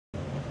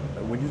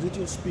When you did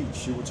your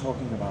speech, you were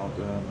talking about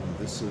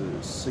this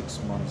 6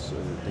 months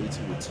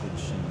data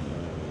retention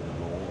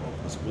law or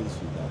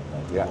possibility that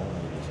the Yeah.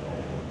 lawmakers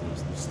or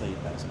the state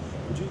has.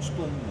 Could you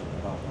explain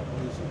about that?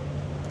 What is it?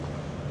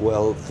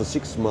 Well, for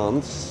 6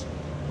 months,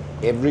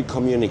 every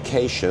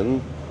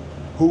communication,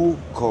 who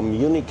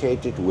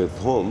communicated with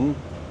whom,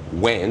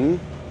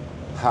 when,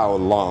 how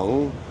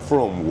long,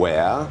 from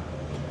where,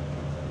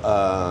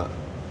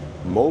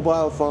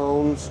 mobile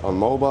phones,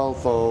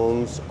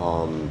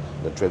 on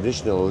the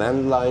traditional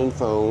landline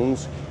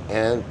phones,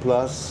 and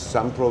plus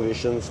some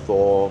provisions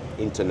for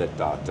internet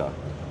data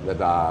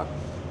that are,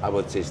 I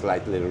would say,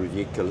 slightly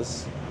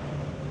ridiculous.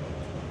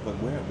 But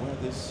where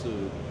this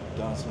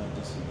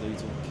this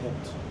data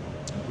kept,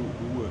 and who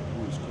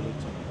is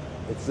collecting?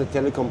 It's the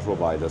telecom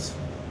providers.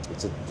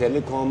 It's the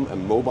telecom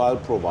and mobile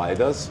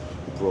providers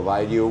who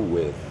provide you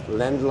with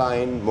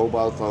landline,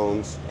 mobile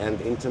phones,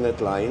 and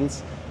internet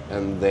lines,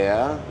 and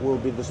there will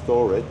be the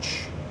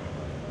storage.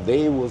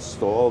 They will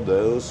store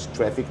those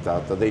traffic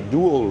data. They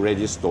do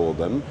already store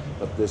them,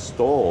 but they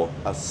store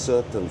a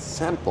certain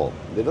sample.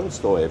 They don't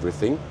store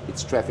everything.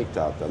 It's traffic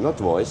data, not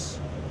voice.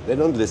 They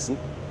don't listen.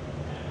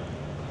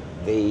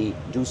 They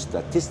do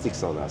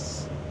statistics on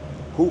us.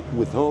 Who,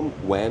 with whom,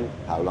 when,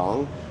 how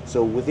long.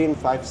 So within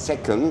 5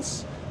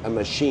 seconds, a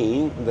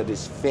machine that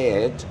is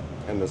fed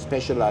and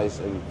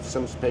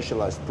some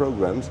specialized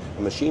programs,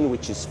 a machine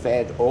which is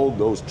fed all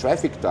those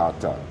traffic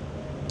data,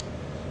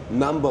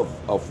 number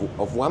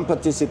of one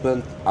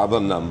participant, other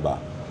number,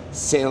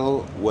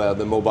 cell where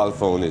the mobile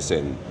phone is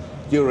in,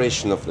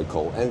 duration of the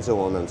call, and so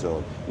on and so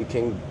on. You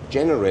can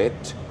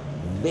generate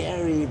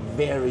very,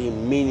 very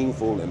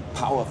meaningful and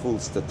powerful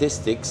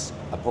statistics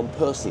upon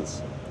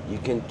persons. You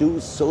can do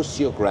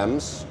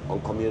sociograms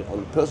on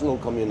personal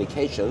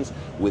communications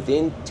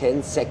within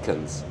 10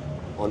 seconds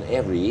on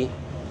every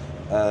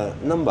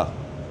number.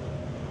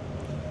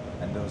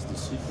 And does the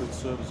secret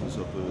services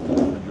of the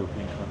different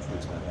European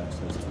countries have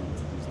access to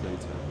this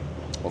data?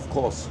 Of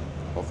course,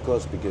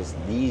 because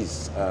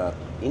these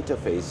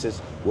interfaces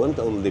weren't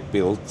only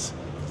built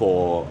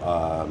for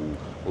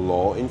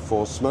law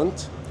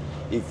enforcement.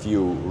 If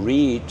you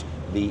read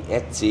the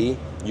ETSI,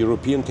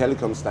 European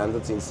Telecom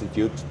Standards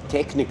Institute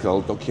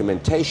technical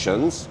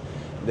documentations,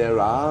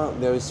 there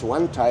is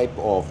one type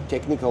of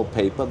technical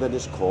paper that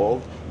is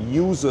called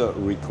user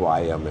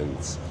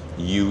requirements.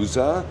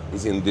 User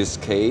is in this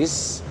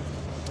case,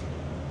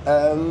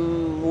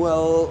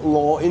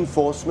 law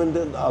enforcement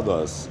and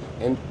others.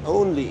 And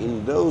only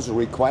in those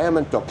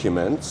requirement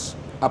documents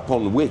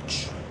upon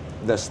which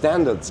the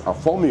standards are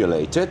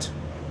formulated,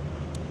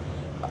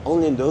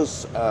 only in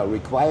those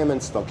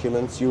requirements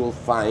documents you will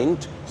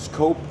find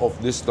scope of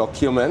this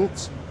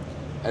document,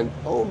 and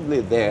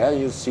only there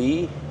you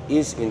see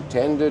is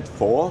intended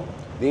for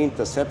the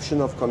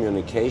interception of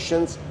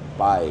communications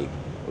by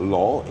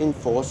law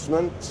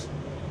enforcement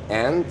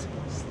and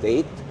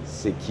state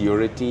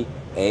security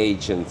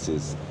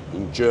agencies.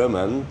 In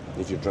German,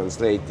 if you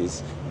translate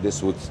this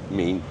would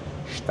mean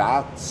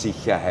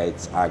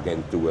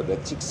Staatssicherheitsagentur.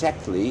 That's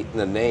exactly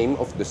the name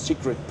of the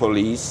secret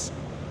police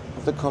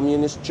of the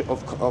communist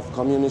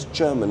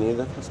Germany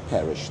that has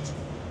perished.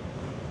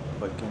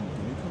 But can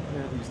you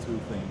compare these two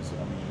things? I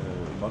mean,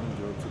 modern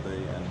Europe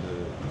today and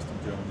Eastern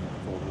Germany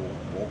before the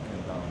war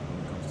came down when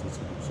it comes to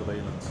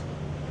surveillance?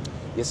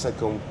 Yes, I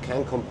can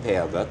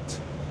compare that.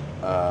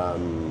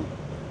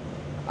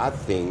 I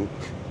think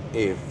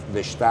if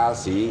the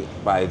Stasi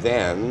by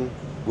then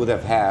would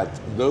have had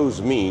those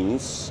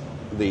means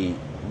the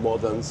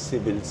modern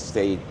civil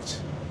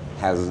state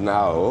has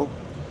now,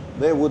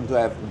 they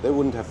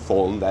wouldn't have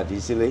fallen that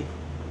easily.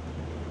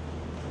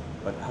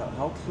 But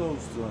how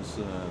close does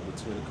the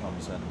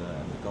telecoms and the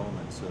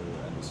governments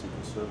and the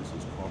secret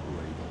services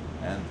cooperate,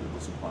 and the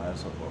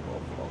suppliers of the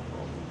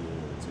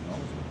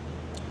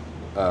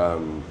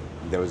technology?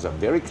 There is a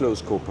very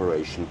close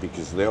cooperation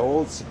because they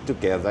all sit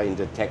together in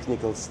the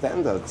technical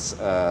standards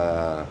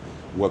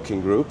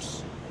working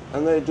groups,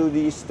 and they do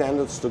these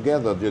standards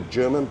together. The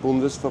German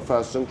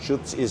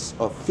Bundesverfassungsschutz is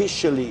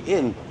officially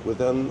in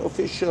with an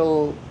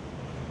official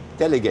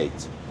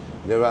delegate.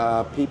 There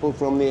are people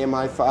from the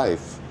MI5.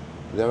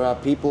 There are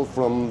people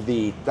from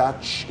the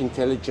Dutch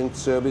intelligence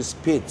service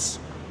PIDS.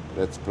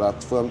 That's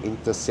Platform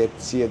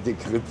Interceptie,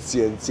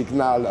 Dekryptie and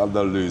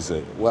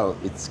Signalanalyse. Well,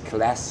 it's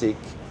classic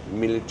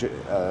military,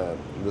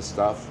 the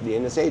stuff the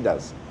NSA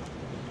does.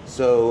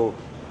 So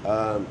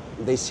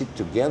they sit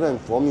together and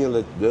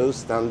formulate those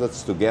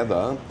standards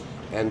together.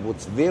 And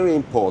what's very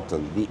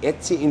important, the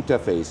ETSI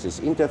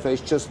interfaces.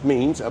 Interface just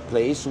means a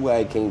place where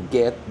I can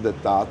get the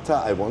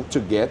data I want to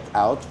get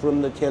out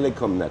from the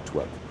telecom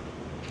network.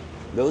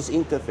 Those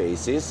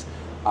interfaces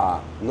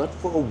are not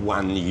for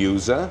one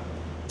user.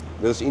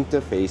 Those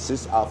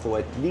interfaces are for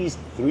at least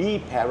 3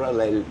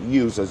 parallel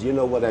users. You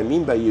know what I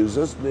mean by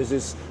users? This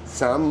is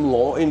some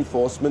law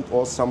enforcement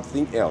or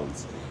something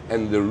else.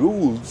 And the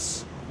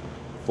rules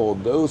for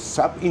those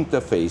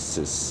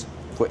sub-interfaces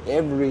for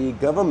every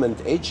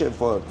government agent,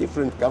 for a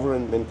different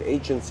government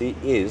agency,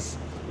 is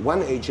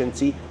one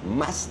agency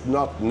must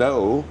not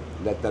know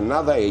that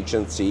another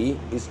agency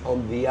is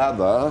on the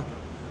other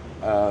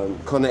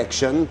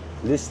connection,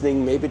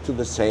 listening maybe to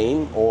the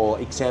same or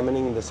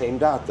examining the same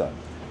data.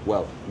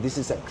 Well, this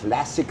is a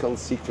classical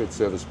secret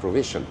service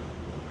provision.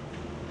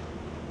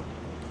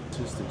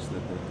 Statistics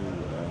that they do,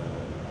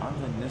 aren't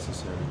they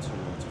necessary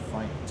to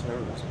fight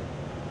terrorism?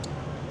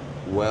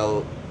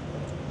 Well,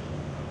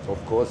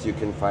 of course you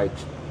can try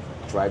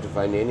to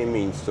find any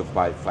means to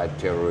fight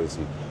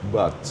terrorism,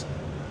 but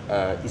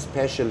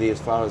especially as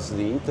far as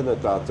the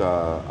internet data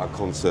are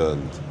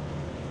concerned,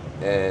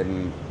 they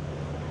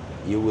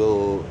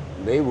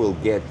will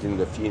get in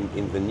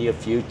the near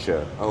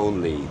future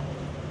only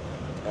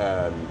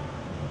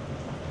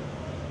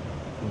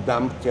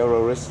dumb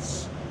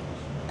terrorists,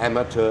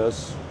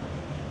 amateurs,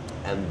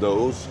 and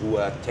those who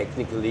are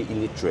technically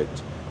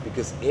illiterate,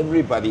 because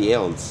everybody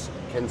else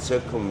can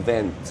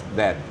circumvent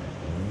that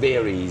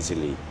very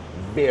easily,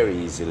 very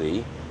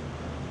easily.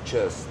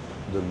 Just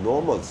the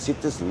normal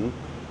citizen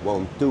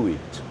won't do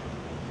it,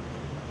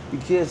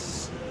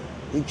 because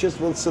he just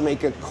wants to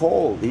make a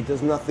call. He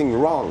does nothing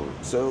wrong,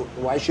 so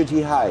why should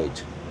he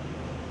hide?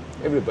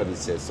 Everybody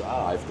says,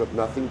 I've got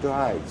nothing to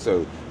hide.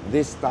 So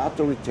this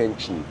data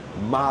retention,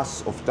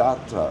 mass of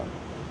data,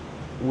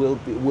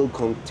 will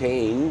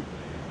contain,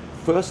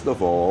 first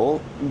of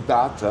all,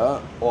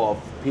 data of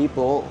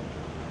people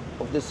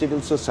of the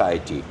civil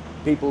society,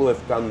 people who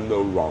have done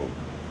no wrong.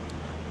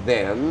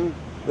 Then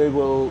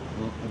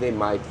they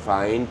might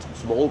find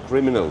small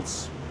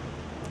criminals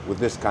with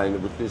this kind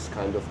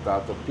of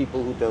data,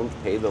 people who don't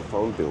pay their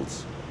phone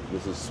bills.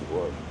 This is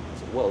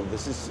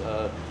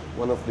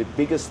one of the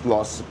biggest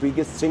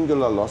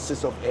singular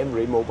losses of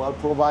every mobile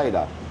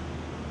provider.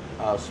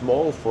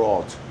 Small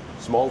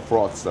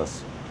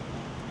fraudsters.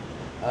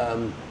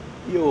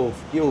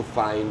 You'll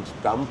find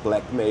dumb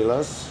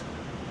blackmailers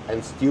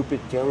and stupid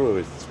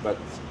terrorists, but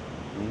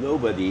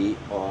nobody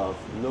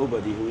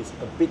who is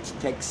a bit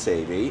tech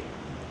savvy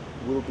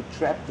will be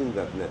trapped in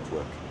that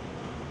network.